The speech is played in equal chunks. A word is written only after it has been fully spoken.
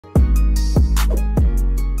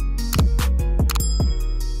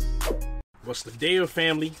What's the deal,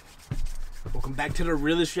 family? Welcome back to the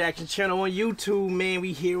Realest Reaction channel on YouTube, man.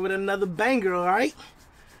 We here with another banger, all right?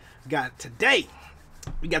 Today,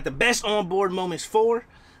 we got the best onboard moments for.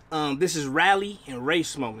 This is rally and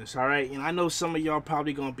race moments, all right? And I know some of y'all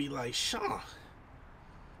probably gonna be like, Sean,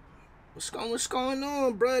 what's going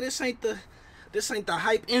on, bro? This ain't the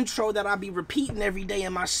hype intro that I be repeating every day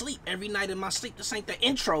in my sleep, every night in my sleep. This ain't the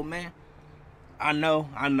intro, man. I know.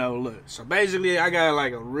 Look, so basically, I got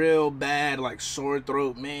like a real bad like sore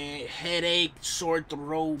throat, man. Headache, sore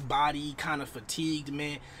throat, body kind of fatigued,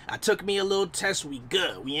 man. I took me a little test. We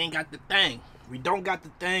good. We ain't got the thing. We don't got the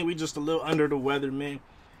thing. We just a little under the weather, man.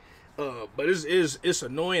 But it's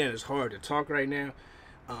annoying and it's hard to talk right now.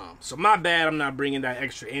 So my bad. I'm not bringing that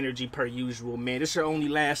extra energy per usual, man. This should only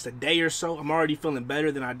last a day or so. I'm already feeling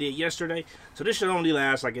better than I did yesterday, so this should only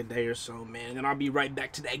last like a day or so, man. And I'll be right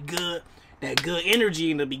back to that good energy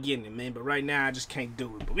in the beginning, man. But right now I just can't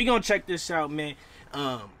do it. But we gonna check this out, man.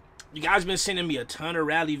 You guys been sending me a ton of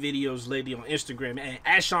rally videos lately on Instagram, and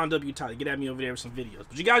at Sean W. Tyler, get at me over there with some videos.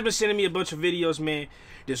 But you guys been sending me a bunch of videos, man.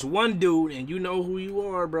 This one dude, and you know who you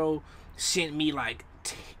are, bro, sent me like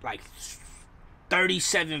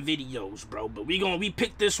 37 videos, bro. But we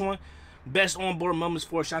picked this one, best onboard moments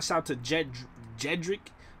for. Shouts out to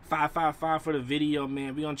Jedrick555 for the video,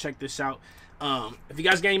 man. We gonna check this out. If you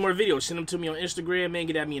guys got any more videos, send them to me on Instagram, man.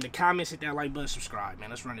 Get at me in the comments, hit that like button, subscribe,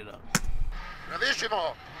 man. Let's run it up.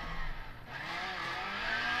 Bravissimo.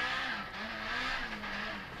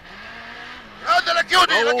 Grande, la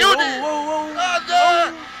chiudi, la chiudi.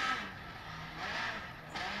 Grande.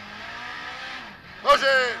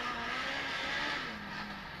 Così.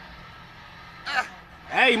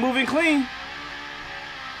 Hey, moving clean.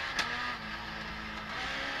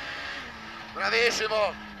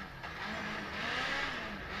 Bravissimo.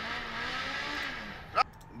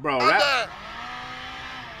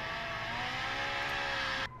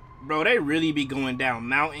 Bro, they really be going down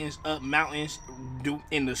mountains, up mountains,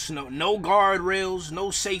 in the snow. No guardrails, no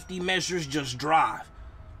safety measures, just drive.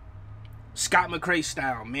 Scott McCrae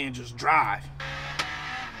style, man, just drive.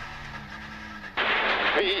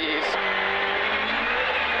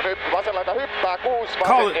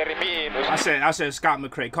 Call it. I said Scott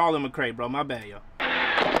McCrae. Call him McCrae, bro. My bad, yo.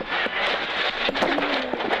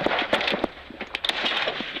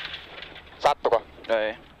 Sattuko?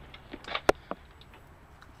 Ei.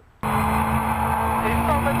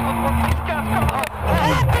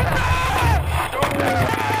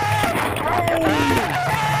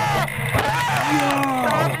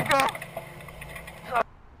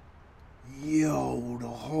 Yo, the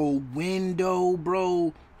whole window,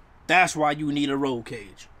 bro. That's why you need a roll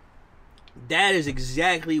cage. That is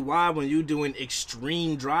exactly why when you're doing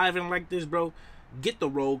extreme driving like this, bro, get the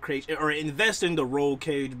roll cage or invest in the roll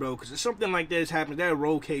cage, bro. Because if something like this happens, that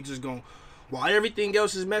roll cage is going, while everything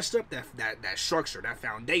else is messed up, that structure, that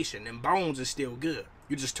foundation, them bones is still good.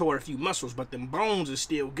 You just tore a few muscles, but them bones is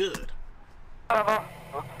still good.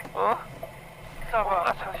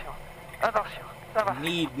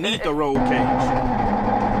 Need the roll cage.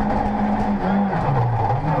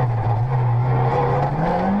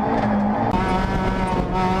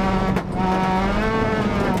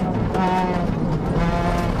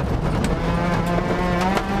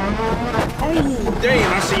 Oh,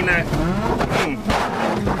 damn, I seen that.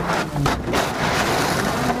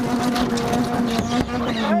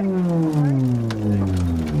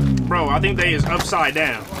 Bro, I think they is upside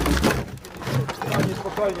down.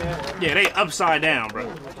 Yeah, they upside down, bro.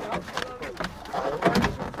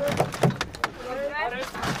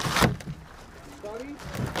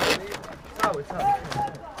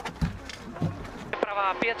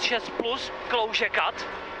 Pravá 5-6 plus, klouže kat.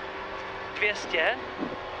 200.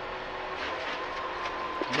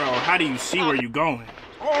 Bro, how do you see where you're going?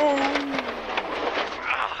 Oh!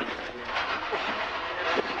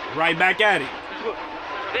 Right back at it.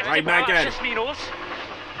 Right back at it. Minus.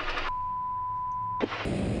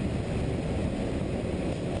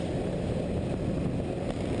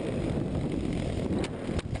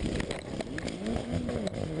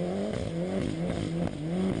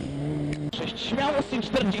 Śmiało z tym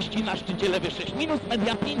 40 na szczycie lewy 6, minus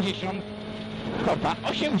media 50, kopa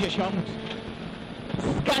 80,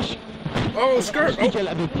 zgaś. Oh, skirt. Oh.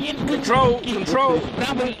 Lewy 5, Control.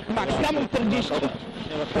 prawy maksimum 40,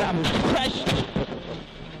 prawy 6,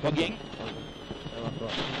 ogień.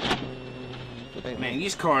 Man,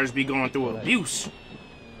 these cars be going through abuse.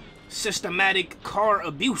 Systematic car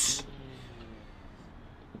abuse.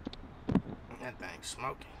 That thing's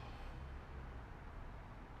smoking.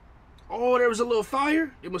 Oh, there was a little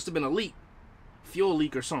fire? It must have been a leak. Fuel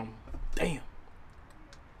leak or something. Damn.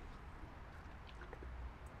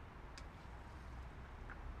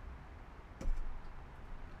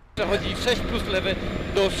 6 plus lewy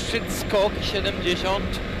do szczyt skok 70.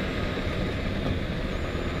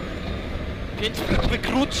 5 prawy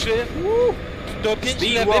krótszy do 5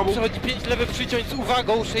 lewy, przechodzi 5 lewy przyciąć z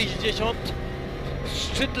uwagą 60.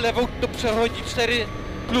 Szczyt lewą to przechodzi 4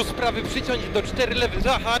 plus prawy przyciąć do 4 lewy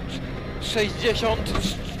zahacz 60.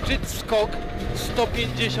 Szczyt skok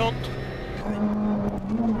 150.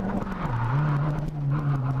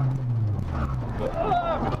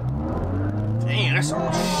 Damn, that's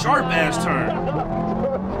a sharp ass turn.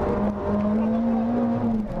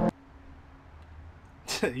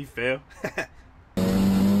 He fell.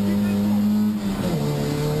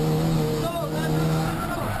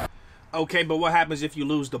 Okay, but what happens if you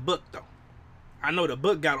lose the book though? I know the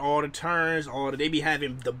book got all the turns, they be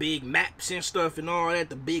having the big maps and stuff and all that,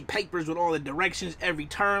 the big papers with all the directions, every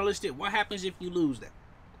turn listed. What happens if you lose that?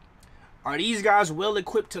 Are these guys well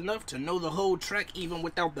equipped enough to know the whole track even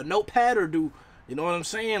without the notepad, or do, you know what I'm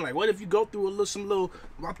saying? Like, what if you go through some little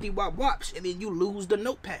whoppity wop wops and then you lose the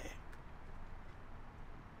notepad?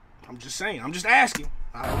 I'm just saying. I'm just asking.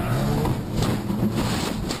 I don't know.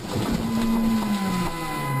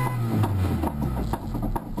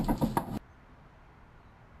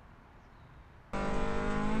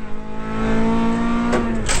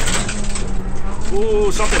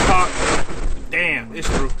 Ooh, something popped. Damn, it's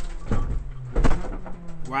through.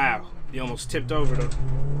 Wow, he almost tipped over though.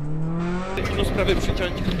 Minus prawy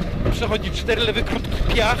przyciąć. Przechodzi 4 lewy krótki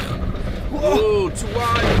piach. Ooh, too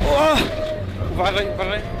wide. Uważaj,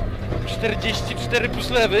 uważaj. 44 plus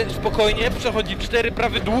lewy, spokojnie. Przechodzi 4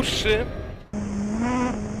 prawy dłuższy.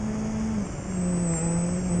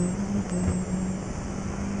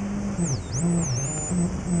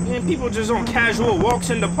 Man, people just on casual walks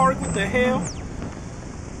in the park. What the hell?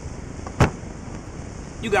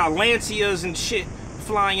 You got Lancias and shit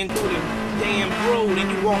flying through the damn road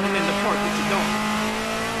and you walking in the park with your dog.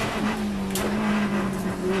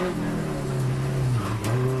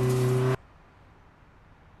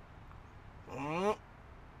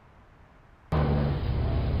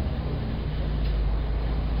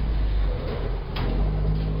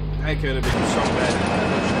 That could have been so bad.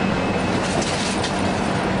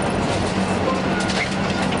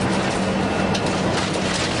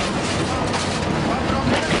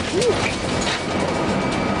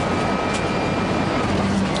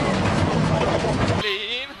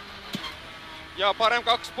 Ja parem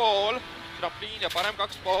 2,5, trampliin ja parem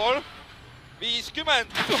 2,5, 50,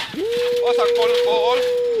 vasak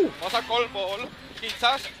 3,5, vasak 3,5,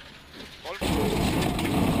 kitsas, 3.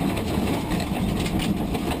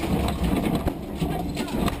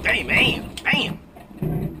 Damn, man, damn.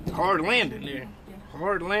 It's hard landing there,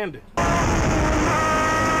 hard landing.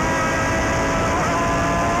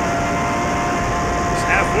 It's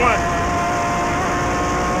F1.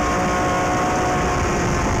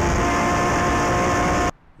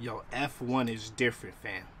 Yo, F1 is different,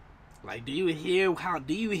 fam. Like, do you hear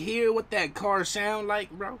what that car sound like,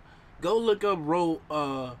 bro? Go look up Romain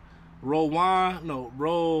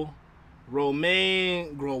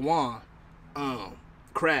Grosjean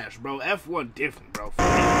crash, bro. F1 different, bro.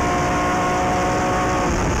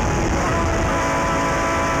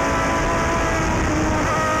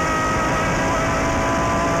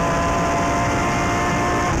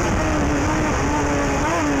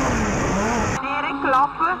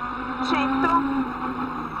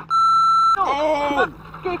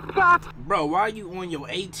 Bro, why are you on your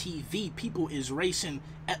ATV? People is racing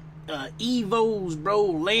Evos, bro,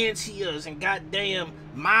 Lancias, and goddamn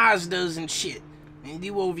Mazdas and shit. And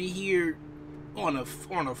you over here on a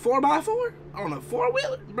 4x4? On a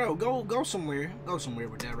 4-wheeler? Bro, go somewhere. Go somewhere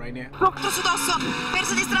with that right now. Sotto su dosso, per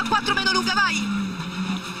sinistra 4 meno lunga, vai!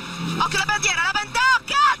 Occhio la bandiera, la bandiera! Oh,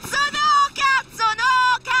 cazzo no! Cazzo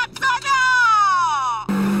no! Cazzo no!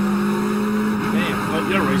 Man,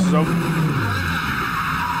 your race is over.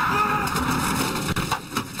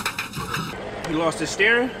 He lost his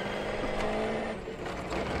steering.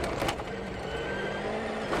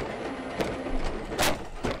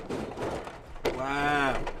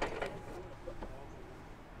 Wow.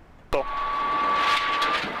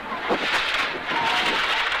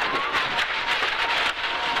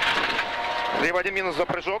 Левый 1 минус за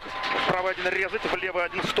прыжок, правый 1 резать, в левый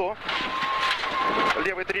 1 100,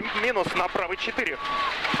 левый 3 минус, на правый 4.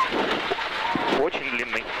 Очень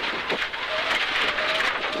длинный.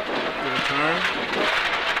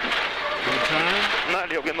 На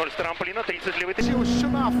левый 0 с трамплина, 30 левый 3. Au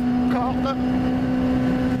chemin à corde,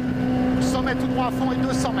 100 mètres tout droit à fond et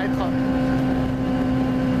 200 mètres.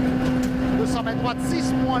 200 mètres droite,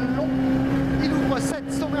 6 moins long, il ouvre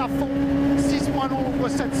 7 sommets à fond, 6 moins long, ouvre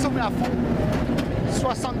 7 sommets à fond.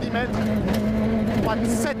 70 mètres. Droite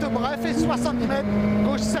 7 bref et 70 mètres.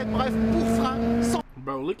 Gauche 7 bref pour frein. 100.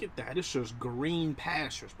 Bro, look at that. It's just green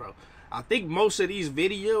pastures, bro. I think most of these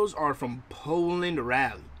videos are from Poland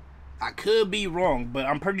Rally. I could be wrong, but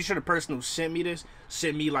I'm pretty sure the person who sent me this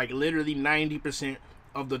sent me like literally 90%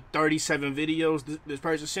 of the 37 videos this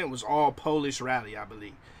person sent was all Polish Rally, I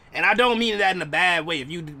believe. And I don't mean that in a bad way. If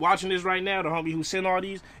you watching this right now, the homie who sent all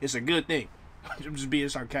these, it's a good thing. I'm just being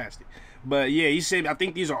sarcastic. But yeah, he said, I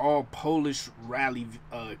think these are all Polish Rally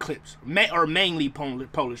clips. Or mainly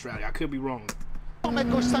Polish Rally. I could be wrong. 100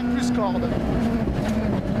 mètres gauche 5 plus corde.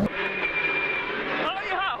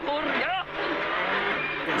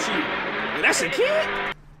 That's a kid?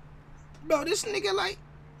 Bro, this nigga like,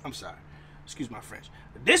 I'm sorry, excuse my French.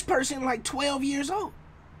 This person like 12 years old.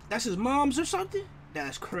 That's his mom's or something?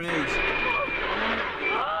 That's crazy.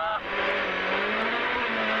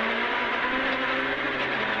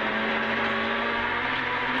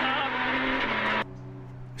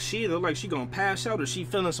 She look like she gonna pass out or she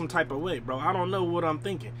feeling some type of way, bro. I don't know what I'm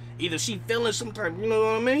thinking. Either she feeling some type, you know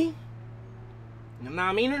what I mean? You know what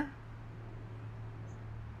I mean her?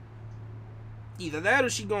 Either that or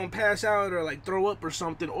she gonna pass out or like throw up or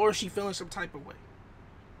something, or she feeling some type of way.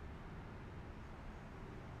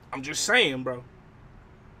 I'm just saying, bro.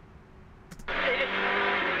 Look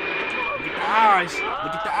at the eyes.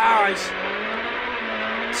 Look at the eyes.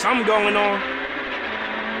 Something going on.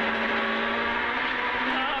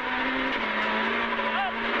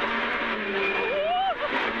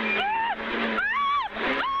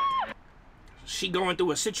 She going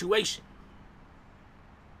through a situation.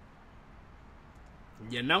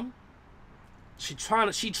 You know? She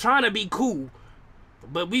trying to be cool.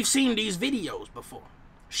 But we've seen these videos before.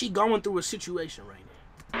 She going through a situation right now.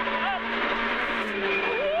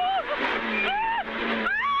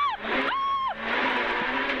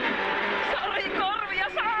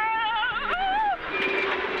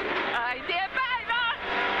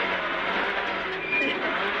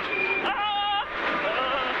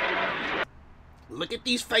 Look at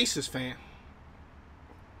these faces, fam.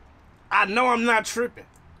 I know I'm not tripping.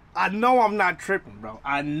 I know I'm not tripping, bro.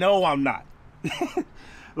 I know I'm not.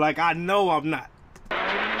 Like, I know I'm not.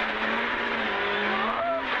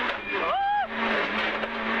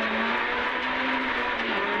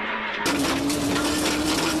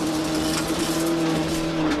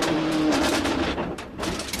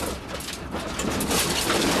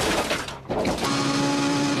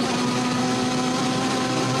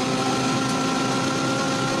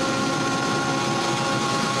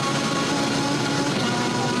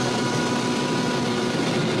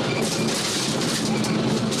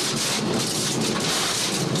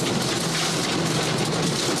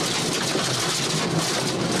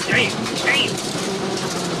 Damn.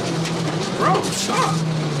 Bro, stop.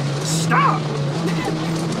 Stop.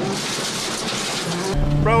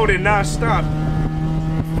 Bro did not stop.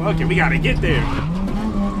 Fuck it, we gotta get there.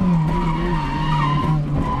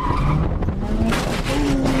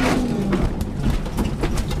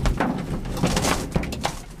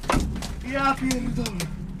 Ja pierdolę.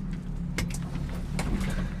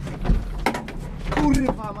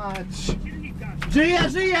 Kurwa mać.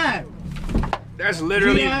 Żyję! That's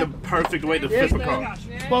literally the perfect way to flip a car.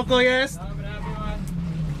 Spoko jest?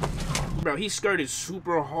 Bro, he skirted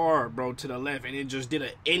super hard, bro, to the left, and it just did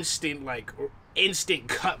an instant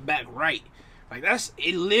cut back right. Like, that's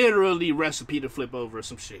it. Literally recipe to flip over or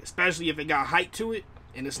some shit. Especially if it got height to it,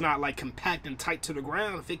 and it's not like compact and tight to the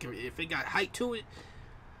ground. If it got height to it,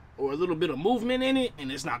 or a little bit of movement in it,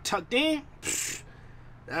 and it's not tucked in, psh,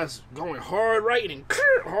 that's going hard right and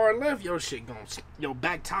hard left. Your shit going, your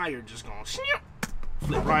back tire just going snap,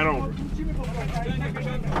 flip right over.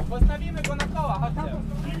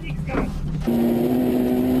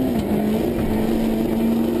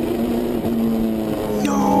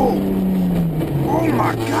 Yo! Oh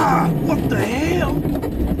my God! What the hell?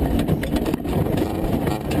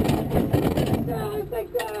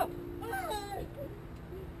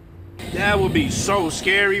 That would be so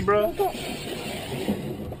scary, bro.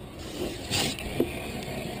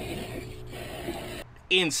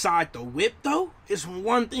 Inside the whip, though, it's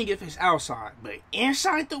one thing if it's outside, but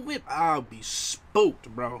inside the whip, I'll be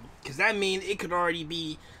spooked, bro. Because that means it could already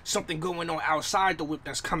be something going on outside the whip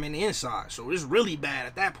that's coming inside. So it's really bad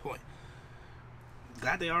at that point.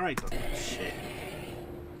 Glad they all right, though. Shit.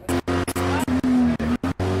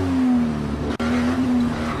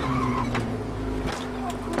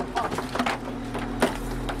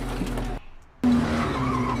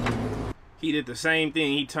 He did the same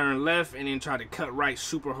thing. He turned left and then tried to cut right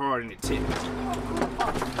super hard and it tipped.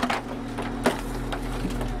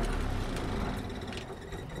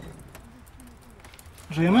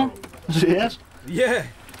 Żyjemy? Żyjesz? Yeah.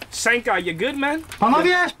 Senka, you good, man?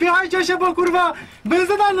 Panowie, śpiechajcie się, bo kurwa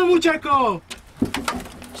benzyna nam uciekło!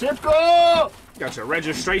 Szybko! Got your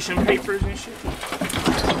registration papers and shit.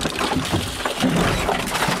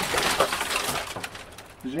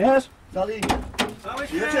 Żyjesz? Dali.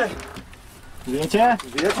 Żyjecie? Żyjecie?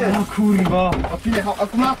 Żyjecie? O kurwa, odpinał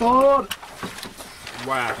akumulator!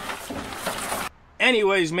 Wow.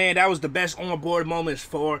 Anyways, man, that was the best onboard moments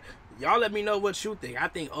for. Y'all let me know what you think. I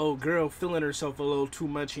think old girl feeling herself a little too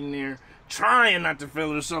much in there. Trying not to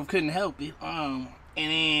feel herself, couldn't help it. And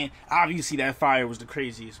then, obviously, that fire was the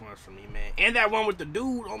craziest one for me, man. And that one with the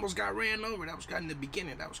dude almost got ran over. That was kind of the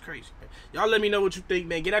beginning. That was crazy, man. Y'all let me know what you think,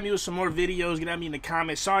 man. Get at me with some more videos. Get at me in the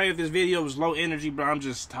comments. Sorry if this video was low energy, bro. I'm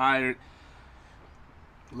just tired.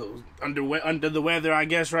 A little under the weather, I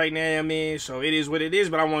guess, right now. I mean, so it is what it is.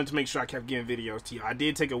 But I wanted to make sure I kept getting videos to you. I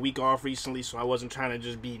did take a week off recently, so I wasn't trying to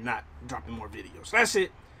just be not dropping more videos. So that's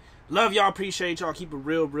it. Love y'all. Appreciate y'all. Keep it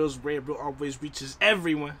real. Real always reaches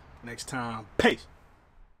everyone. Next time. Peace.